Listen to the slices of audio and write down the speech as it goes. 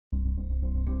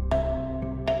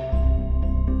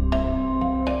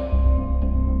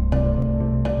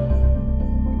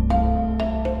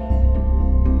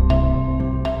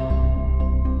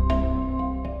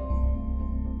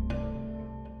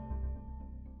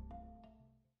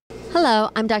Hello,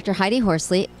 I'm Dr. Heidi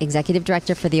Horsley, Executive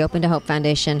Director for the Open to Hope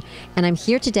Foundation, and I'm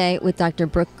here today with Dr.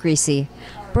 Brook Griese.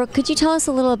 Brook, could you tell us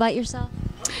a little about yourself?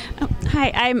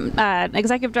 Hi, I'm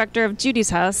Executive Director of Judi's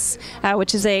House,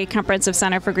 which is a comprehensive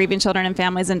center for grieving children and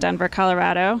families in Denver,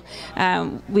 Colorado.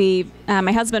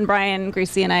 My husband Brian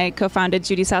Griese and I co-founded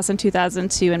Judi's House in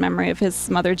 2002 in memory of his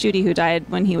mother Judi, who died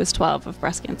when he was 12 of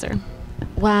breast cancer.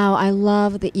 Wow, I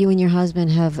love that you and your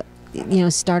husband have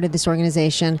started this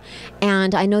organization,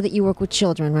 and I know that you work with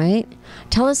children, right?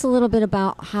 Tell us a little bit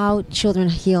about how children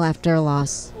heal after a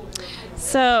loss.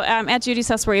 So at Judi's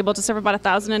House, we're able to serve about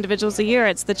 1,000 individuals a year.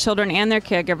 It's the children and their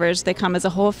caregivers. They come as a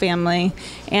whole family.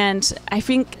 And I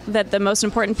think that the most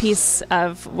important piece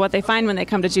of what they find when they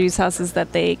come to Judi's House is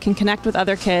that they can connect with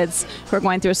other kids who are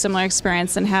going through a similar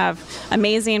experience and have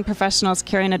amazing professionals,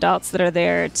 caring adults that are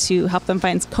there to help them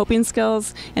find coping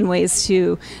skills and ways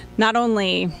to not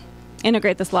only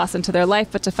integrate this loss into their life,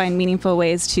 but to find meaningful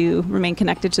ways to remain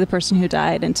connected to the person who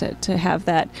died and to have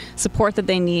that support that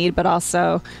they need, but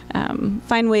also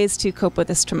find ways to cope with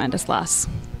this tremendous loss.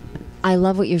 I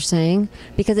love what you're saying,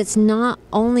 because it's not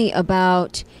only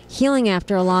about healing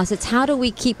after a loss, it's how do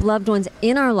we keep loved ones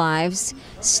in our lives,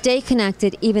 stay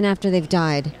connected even after they've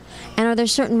died. And are there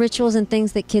certain rituals and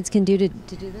things that kids can do to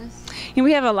do this?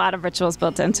 We have a lot of rituals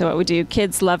built into what we do.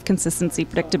 Kids love consistency,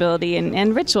 predictability,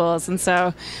 and rituals. And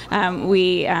so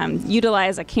we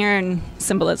utilize a cairn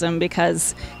symbolism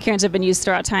because cairns have been used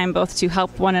throughout time both to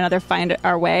help one another find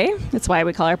our way. That's why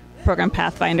we call our program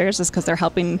Pathfinders, is because they're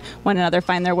helping one another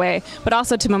find their way, but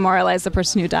also to memorialize the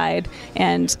person who died.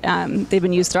 And they've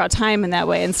been used throughout time in that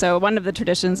way. And so one of the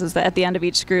traditions is that at the end of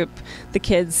each group, the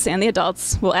kids and the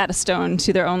adults will add a stone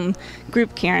to their own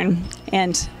group cairn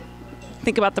and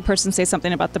think about the person, say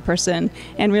something about the person,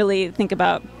 and really think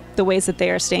about the ways that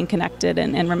they are staying connected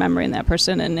and remembering that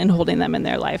person and holding them in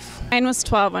their life. Ryan was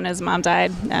 12 when his mom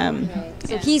died.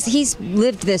 So he's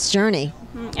lived this journey.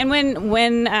 And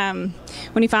when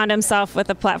he found himself with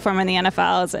a platform in the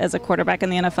NFL as a quarterback in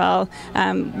the NFL,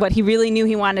 what he really knew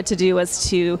he wanted to do was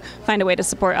to find a way to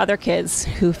support other kids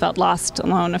who felt lost,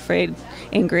 alone, afraid,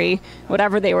 angry,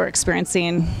 whatever they were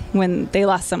experiencing when they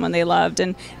lost someone they loved,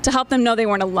 and to help them know they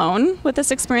weren't alone with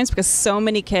this experience, because so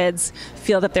many kids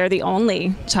feel that they're the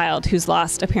only child who's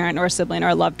lost a parent or a sibling or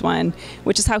a loved one,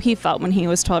 which is how he felt when he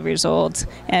was 12 years old,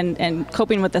 and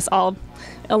coping with this all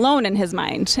alone in his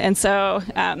mind. And so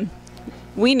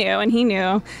we knew, and he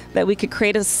knew, that we could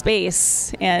create a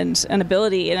space and an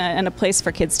ability and a place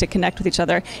for kids to connect with each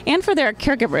other and for their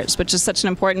caregivers, which is such an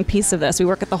important piece of this. We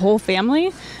work with the whole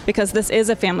family because this is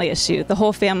a family issue. The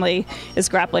whole family is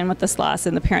grappling with this loss,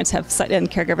 and the parents and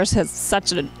caregivers have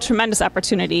such a tremendous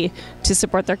opportunity to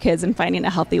support their kids in finding a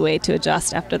healthy way to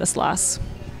adjust after this loss.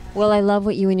 Well, I love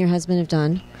what you and your husband have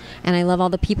done, and I love all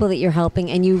the people that you're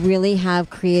helping, and you really have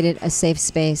created a safe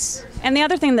space. And the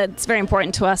other thing that's very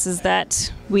important to us is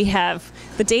that we have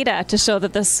the data to show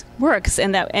that this works,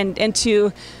 and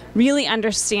to really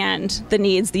understand the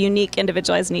needs, the unique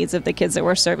individualized needs of the kids that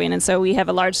we're serving. And so we have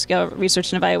a large-scale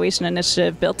research and evaluation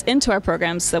initiative built into our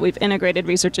programs, so that we've integrated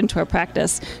research into our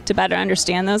practice to better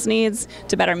understand those needs,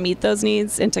 to better meet those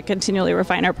needs, and to continually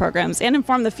refine our programs and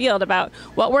inform the field about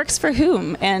what works for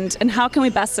whom and how can we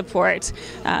best support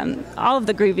all of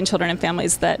the grieving children and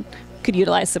families that could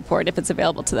utilize support if it's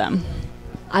available to them.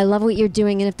 I love what you're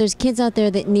doing, and if there's kids out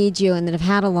there that need you and that have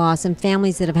had a loss, and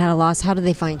families that have had a loss, how do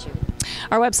they find you?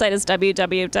 Our website is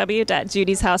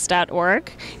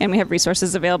www.judishouse.org, and we have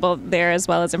resources available there as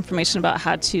well as information about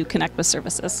how to connect with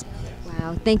services.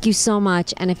 Wow, thank you so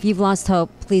much, and if you've lost hope,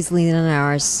 please lean on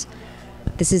ours.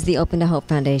 This is the Open to Hope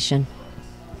Foundation.